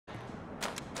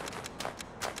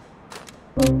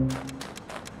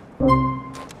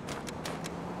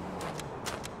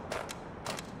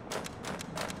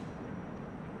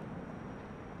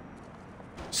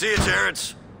See you,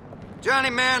 Terrence. Johnny,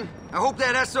 man, I hope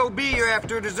that SOB you're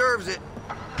after deserves it.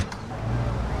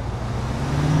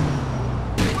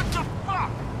 What the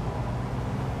fuck?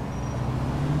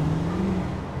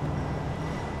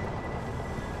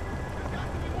 There's got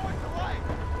to be more to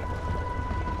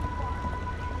life.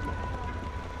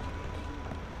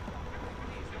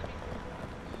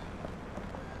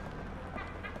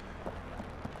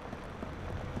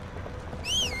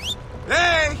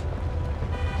 Hey!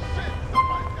 Shit,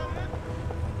 somebody's got it.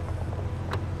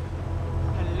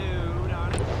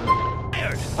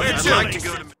 I'd like to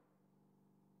go to...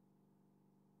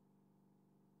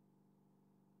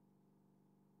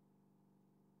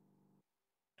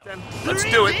 Let's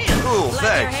do it. Cool, Like your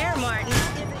thanks. hair, Martin.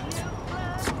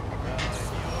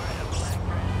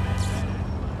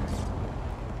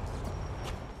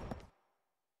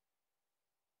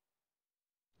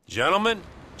 Gentlemen,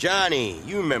 Johnny,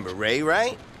 you remember Ray,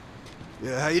 right?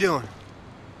 Yeah, how you doing?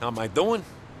 how am I doing?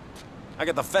 I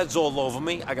got the feds all over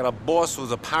me. I got a boss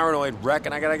who's a paranoid wreck,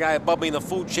 and I got a guy above me in the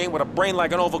food chain with a brain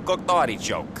like an overcooked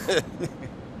artichoke.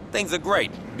 Things are great.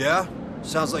 Yeah?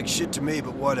 Sounds like shit to me,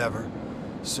 but whatever.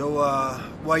 So,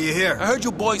 why you here? I heard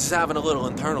you boys is having a little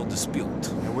internal dispute.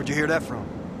 And where'd you hear that from?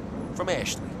 From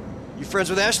Ashley. You friends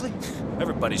with Ashley?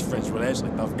 Everybody's friends with Ashley,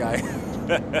 tough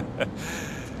guy.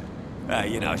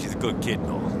 You know, she's a good kid and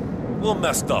all. A little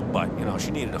messed up, but, you know,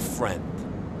 she needed a friend.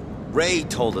 Ray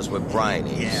told us where Brian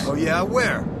is. Oh, yeah?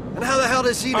 Where? And how the hell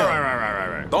does he know? All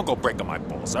right. Don't go breaking my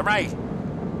balls, all right?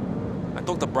 I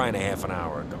talked to Brian a half an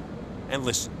hour ago. And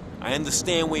listen, I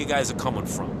understand where you guys are coming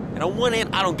from. And on one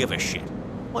hand, I don't give a shit.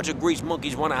 A bunch of grease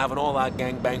monkeys want to have an all-out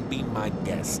gangbang be my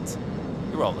guest.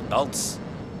 You're all adults.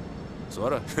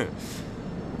 Sorta.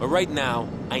 But right now,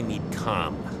 I need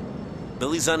calm.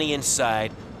 Billy's on the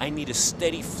inside. I need a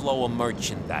steady flow of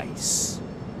merchandise.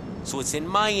 So it's in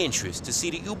my interest to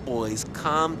see that you boys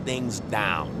calm things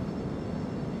down.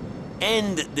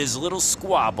 End this little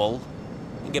squabble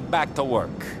and get back to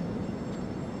work.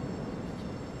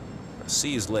 I'll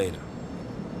see yous later.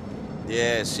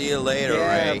 Yeah, see you later,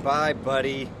 Yeah, Ray. bye,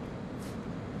 buddy.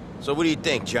 So what do you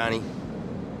think, Johnny?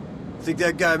 I think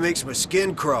that guy makes my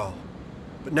skin crawl.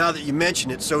 But now that you mention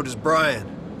it, so does Brian.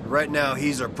 Right now,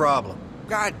 he's our problem.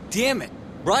 God damn it.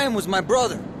 Brian was my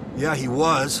brother. Yeah, he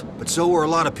was, but so were a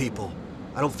lot of people.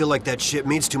 I don't feel like that shit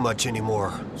means too much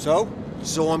anymore. So?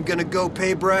 So I'm gonna go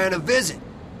pay Brian a visit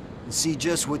and see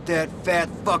just what that fat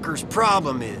fucker's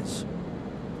problem is.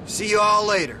 See you all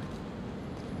later.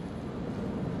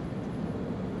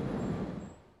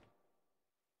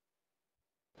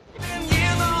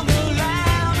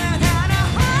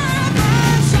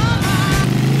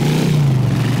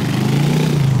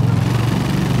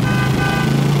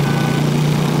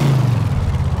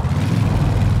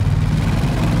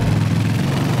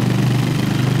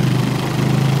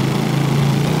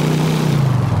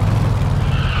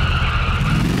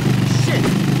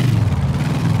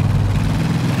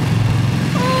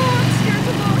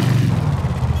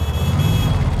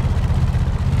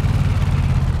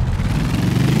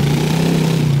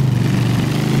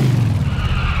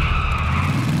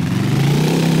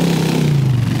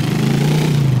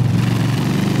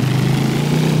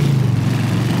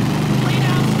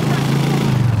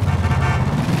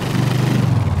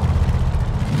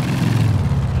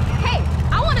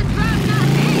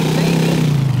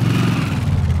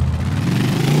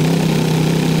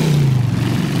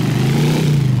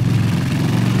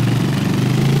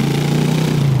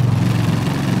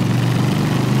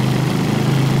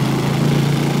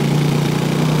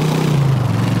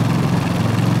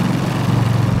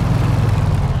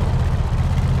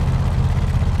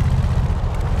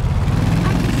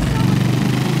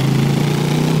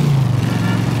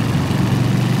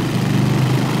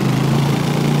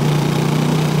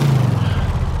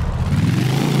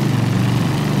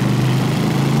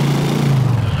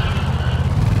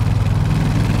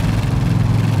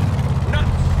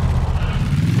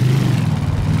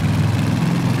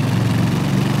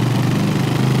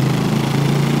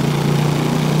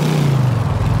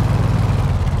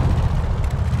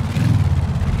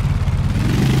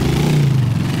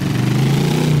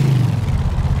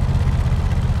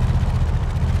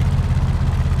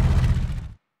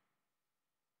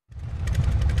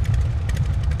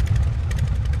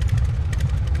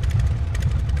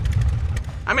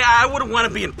 I mean, I wouldn't want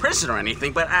to be in prison or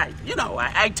anything, but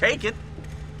I take it.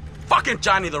 Fucking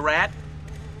Johnny the Rat.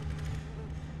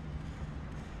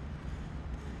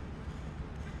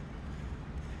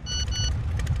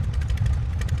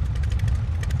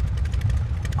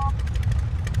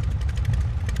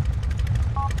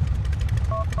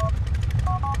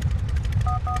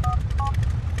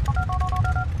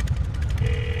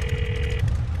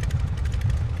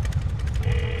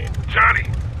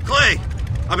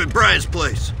 I'm at Brian's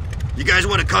place. You guys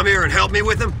want to come here and help me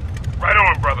with him? Right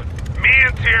on, brother. Me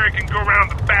and Terry can go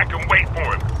around the back and wait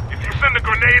for him. If you send a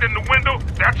grenade in the window,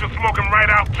 that should smoke him right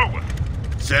out to us.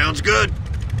 Sounds good.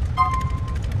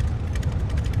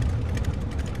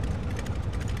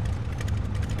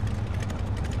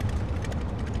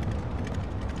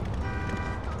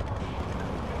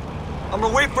 I'm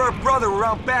gonna wait for our brother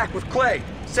around back with Clay.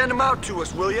 Send him out to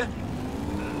us, will you?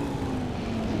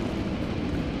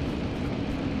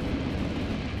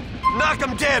 Knock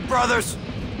 'em dead, brothers!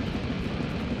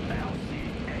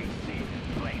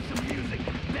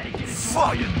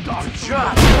 Fuck!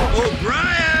 John! Oh,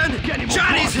 Brian!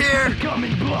 Johnny's here!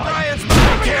 Brian's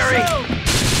mine, Terry! Good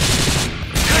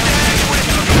to have you with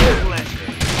me!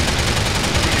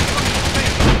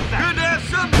 Good to have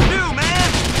something to do, man!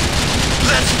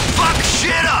 Let's fuck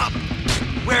shit up!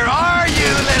 Where are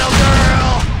you, little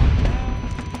girl?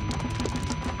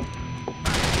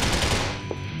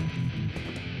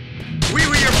 We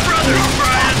were your brothers,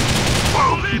 Brian!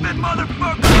 Believe it,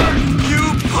 motherfucker! You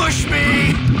push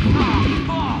me!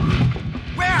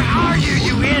 Where are you,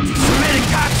 you anti-Semitic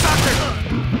cocksucker?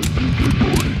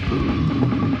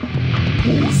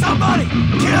 Somebody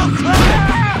kill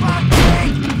Claire!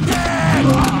 Fucking dead!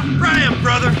 Brian,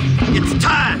 brother, it's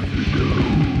time!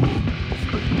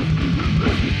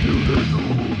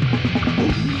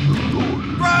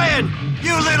 Brian,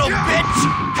 you little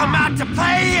bitch! Come out to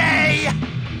play, eh?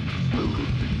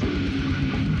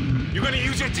 You gonna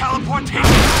use your teleportation?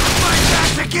 My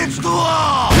back's against the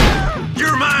wall!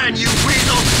 You're mine, you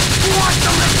weasel! What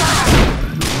the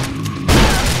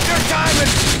Your time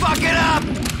is fucking up!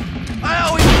 I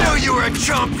always knew you were a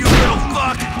chump, you little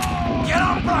fuck! Get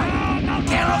on, Brian!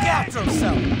 Can't look after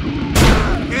himself!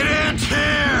 It ends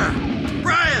here!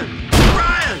 Brian!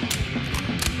 Brian!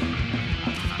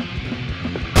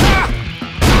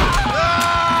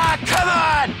 Come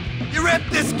on! You ripped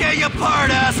this gang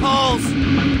apart, assholes!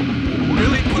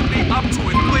 Really put me up to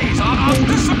it, please. I'll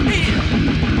disappear.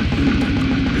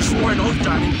 You swore an oath,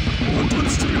 Johnny. I won't do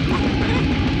this to your brother,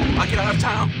 man. I'll get out of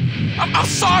town. I'm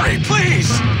sorry, please.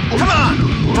 Come on!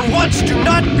 For once, do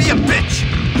not be a bitch!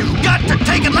 You've got to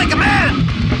take it like a man!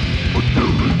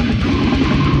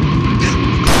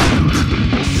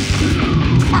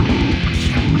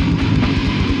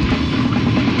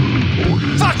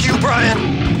 Fuck you, Brian!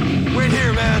 Wait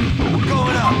here, man. I'm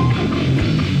going up.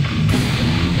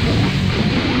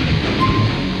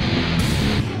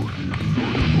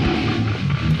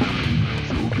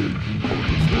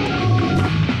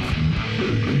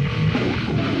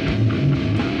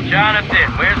 Jonathan,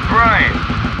 where's Brian?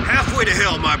 Halfway to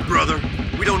hell, my brother.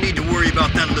 We don't need to worry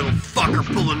about that little fucker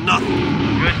pulling nothing.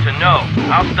 Good to know.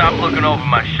 I'll stop looking over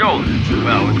my shoulder.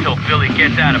 Well, until Billy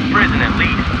gets out of prison at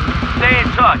least. Stay in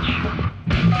touch.